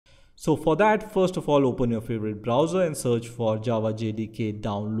So for that, first of all, open your favorite browser and search for Java JDK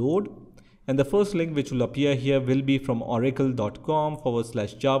download. And the first link which will appear here will be from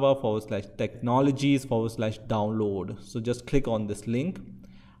oracle.com/java/technologies/download. So just click on this link.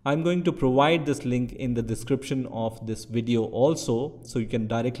 I'm going to provide this link in the description of this video also, so you can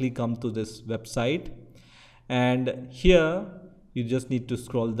directly come to this website. And here you just need to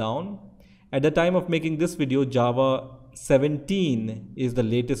scroll down. At the time of making this video, Java 17 is the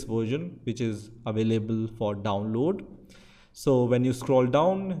latest version which is available for download. So when you scroll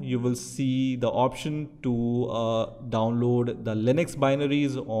down, you will see the option to download the Linux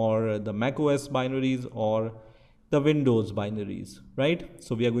binaries or the macOS binaries or the Windows binaries, right?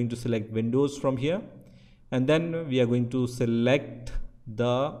 So we are going to select Windows from here, and then we are going to select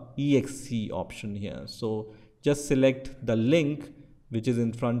the exe option here. So just select the link which is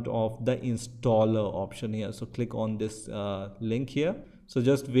in front of the installer option here. So click on this link here. So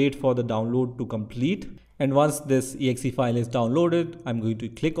just wait for the download to complete. And once this exe file is downloaded, I'm going to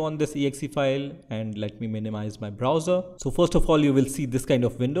click on this exe file and let me minimize my browser. So first of all, you will see this kind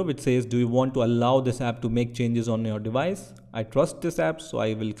of window which says, do you want to allow this app to make changes on your device? I trust this app, so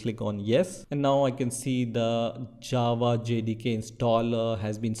I will click on yes. And now I can see the Java JDK installer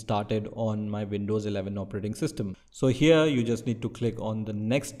has been started on my Windows 11 operating system. So here you just need to click on the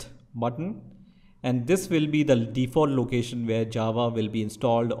next button. And this will be the default location where Java will be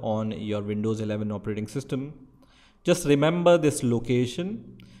installed on your Windows 11 operating system. Just remember this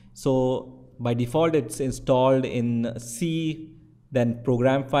location. So by default, it's installed in C, then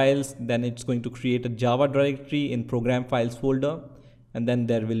program files, then it's going to create a Java directory in program files folder. And then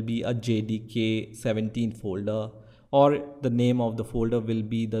there will be a JDK 17 folder, or the name of the folder will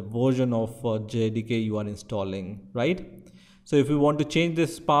be the version of JDK you are installing, right? So if you want to change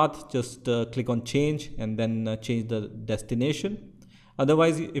this path, just click on change and then change the destination.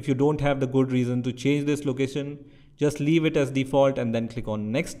 Otherwise, if you don't have the good reason to change this location, just leave it as default and then click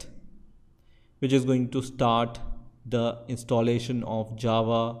on next, which is going to start the installation of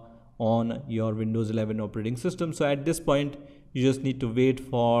Java on your Windows 11 operating system. So at this point, you just need to wait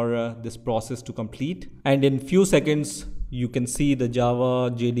for this process to complete. And in few seconds, you can see the Java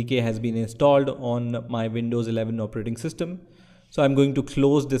JDK has been installed on my Windows 11 operating system. So I'm going to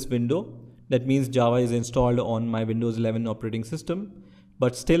close this window. That means Java is installed on my Windows 11 operating system,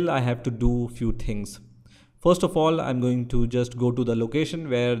 but still I have to do few things. First of all, I'm going to just go to the location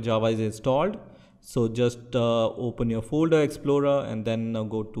where Java is installed. So just open your folder explorer and then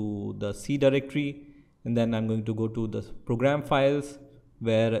go to the C directory. And then I'm going to go to the program files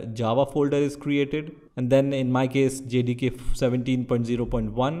where Java folder is created. And then in my case, JDK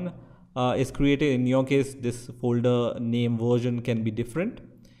 17.0.1 is created. In your case, this folder name version can be different.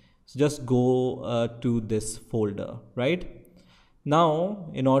 So just go to this folder, right?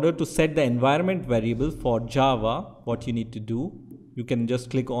 Now, in order to set the environment variable for Java, what you need to do, you can just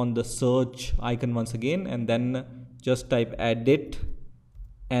click on the search icon once again and then just type edit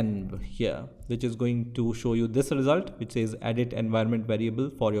env here, which is going to show you this result, which says edit environment variable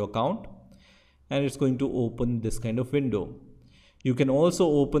for your account. And it's going to open this kind of window. You can also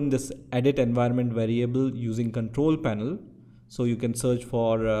open this edit environment variable using control panel. So you can search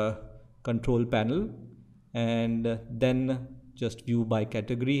for control panel and then just view by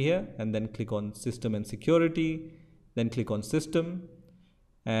category here and then click on system and security, then click on system.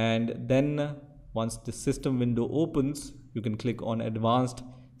 And then once the system window opens, you can click on advanced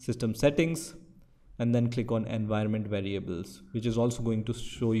system settings and then click on environment variables, which is also going to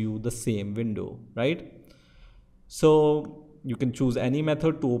show you the same window, right? So you can choose any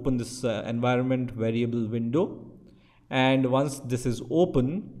method to open this environment variable window. And once this is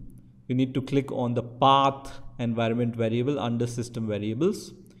open, you need to click on the path environment variable under system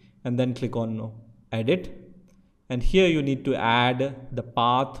variables and then click on edit. And here you need to add the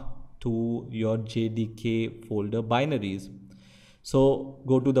path to your JDK folder binaries. So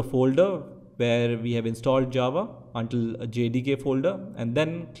go to the folder where we have installed Java until a JDK folder and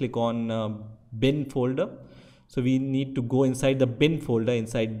then click on bin folder. So we need to go inside the bin folder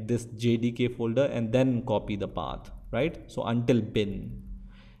inside this JDK folder and then copy the path, right? So until bin,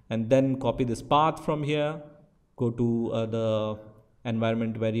 and then copy this path from here, go to the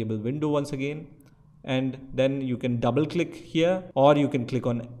environment variable window once again, and then you can double click here or you can click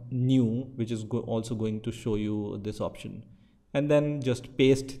on new, which is also going to show you this option. And then just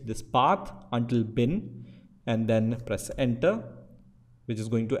paste this path until bin and then press enter, which is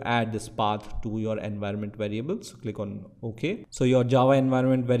going to add this path to your environment variable. So click on OK. So your Java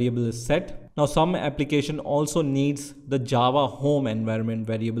environment variable is set. Now some application also needs the Java home environment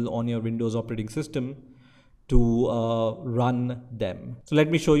variable on your Windows operating system. to run them. So let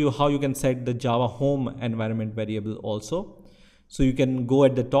me show you how you can set the Java home environment variable also. So you can go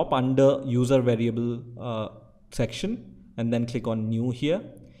at the top under user variable section and then click on new here,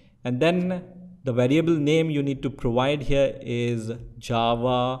 and then the variable name you need to provide here is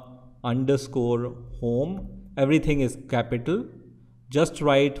Java underscore home. Everything is capital. Just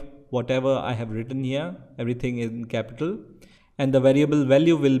write whatever I have written here, everything is in capital, and the variable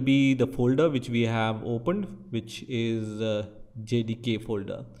value will be the folder which we have opened, which is JDK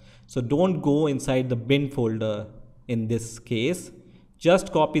folder. So don't go inside the bin folder in this case.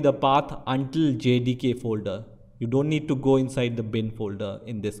 Just copy the path until JDK folder. You don't need to go inside the bin folder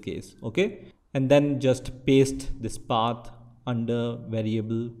in this case, okay? And then just paste this path under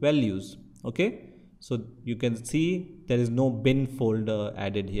variable values, okay? So you can see there is no bin folder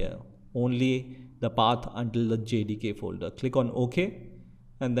added here, only the path until the JDK folder. Click on OK,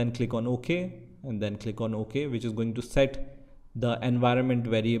 and then click on OK, and then click on OK, which is going to set the environment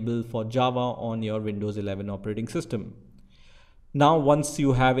variable for Java on your Windows 11 operating system. Now, once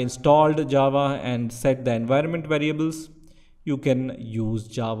you have installed Java and set the environment variables, you can use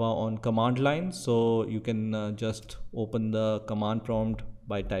Java on command line. So you can just open the command prompt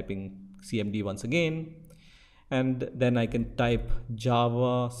by typing cmd once again, and then I can type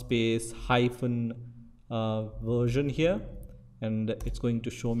Java space hyphen version here, and it's going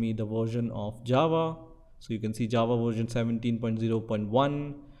to show me the version of Java. So you can see Java version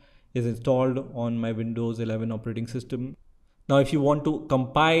 17.0.1 is installed on my Windows 11 operating system. Now if you want to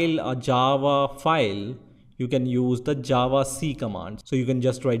compile a Java file, you can use the Java C command. So you can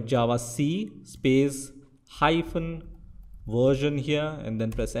just write Java C space hyphen version here and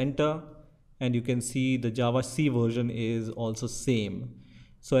then press enter, and you can see the Java C version is also same.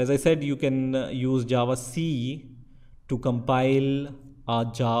 So as I said, you can use Java C to compile a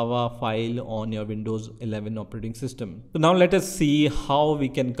Java file on your Windows 11 operating system. So now let us see how we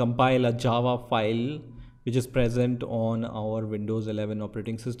can compile a Java file which is present on our Windows 11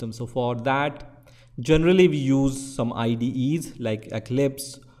 operating system. So for that, generally we use some IDEs like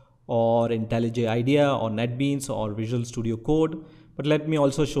Eclipse or IntelliJ IDEA or NetBeans or Visual Studio Code. But let me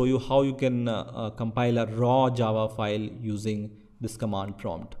also show you how you can compile a raw Java file using this command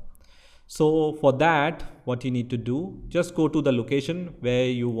prompt. So for that, what you need to do, just go to the location where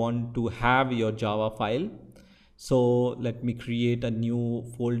you want to have your Java file. So let me create a new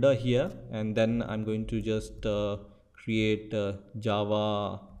folder here, and then I'm going to just create a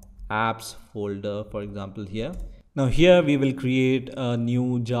Java apps folder, for example, here. Now here we will create a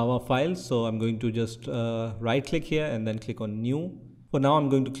new Java file. So I'm going to just right click here and then click on new. For now, I'm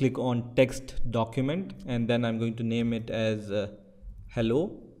going to click on text document, and then I'm going to name it as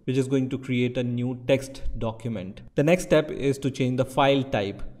hello, which is going to create a new text document. The next step is to change the file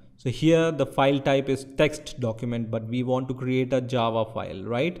type. So here the file type is text document, but we want to create a Java file,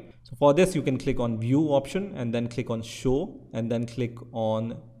 right? So for this, you can click on view option and then click on show, and then click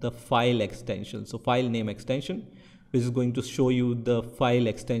on the file extension. So file name extension, which is going to show you the file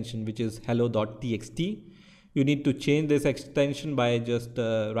extension, which is hello.txt. You need to change this extension by just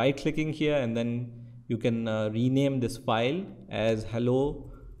right clicking here, and then you can rename this file as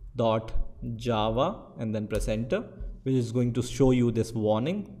hello.java and then press enter, which is going to show you this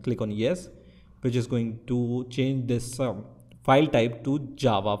warning. Click on yes, which is going to change this file type to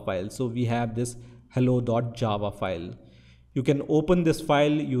Java file. So we have this hello.java file. You can open this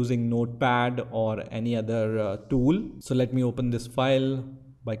file using Notepad or any other tool. So let me open this file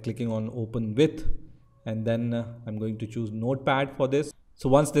by clicking on open with, and then I'm going to choose Notepad for this. So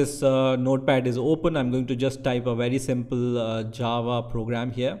once this Notepad is open, I'm going to just type a very simple Java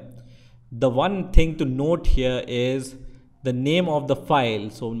program here. The one thing to note here is the name of the file.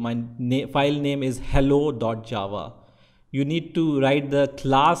 So my file name is hello.java. You need to write the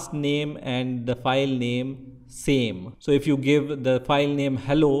class name and the file name same. So if you give the file name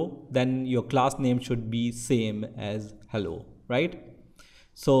hello, then your class name should be same as hello, right?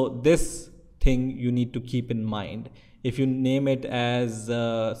 So this thing you need to keep in mind. If you name it as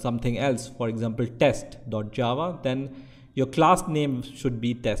something else, for example test.java, then your class name should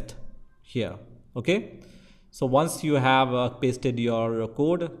be test here, okay? So once you have pasted your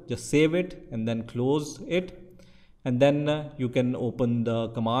code, just save it and then close it, and then you can open the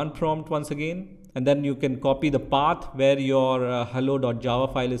command prompt once again, and then you can copy the path where your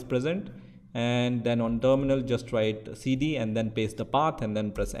hello.java file is present, and then on terminal just write cd and then paste the path and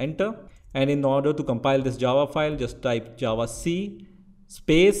then press enter. And in order to compile this Java file, just type Java C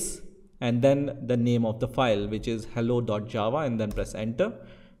space and then the name of the file, which is hello.java, and then press enter,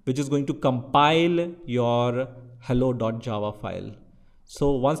 which is going to compile your hello.java file.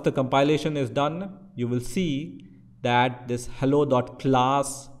 So once the compilation is done, you will see that this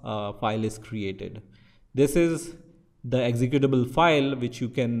hello.class file is created. This is the executable file which you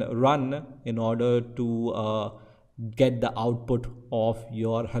can run in order to get the output of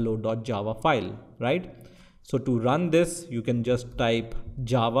your hello.java file, right? So to run this, you can just type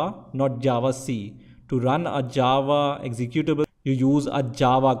Java, not Java C. To run a Java executable, you use a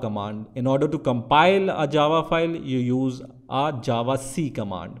Java command. In order to compile a Java file, you use a Java C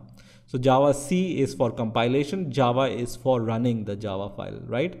command. So Java C is for compilation, Java is for running the Java file,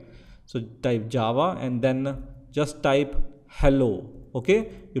 right? So type Java and then just type hello.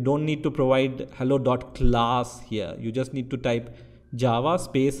 Okay, you don't need to provide hello.class here. You just need to type Java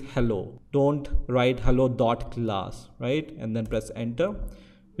space hello. Don't write hello.class, right? And then press enter,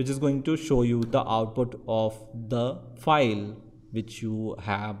 which is going to show you the output of the file which you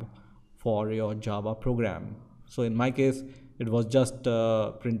have for your Java program. So in my case, it was just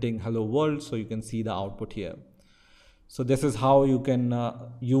printing hello world. So you can see the output here. So this is how you can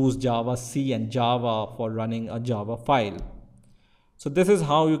use Java C and Java for running a Java file. So this is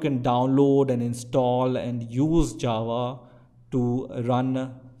how you can download and install and use Java to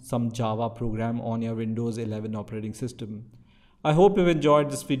run some Java program on your Windows 11 operating system. I hope you've enjoyed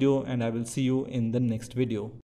this video and I will see you in the next video.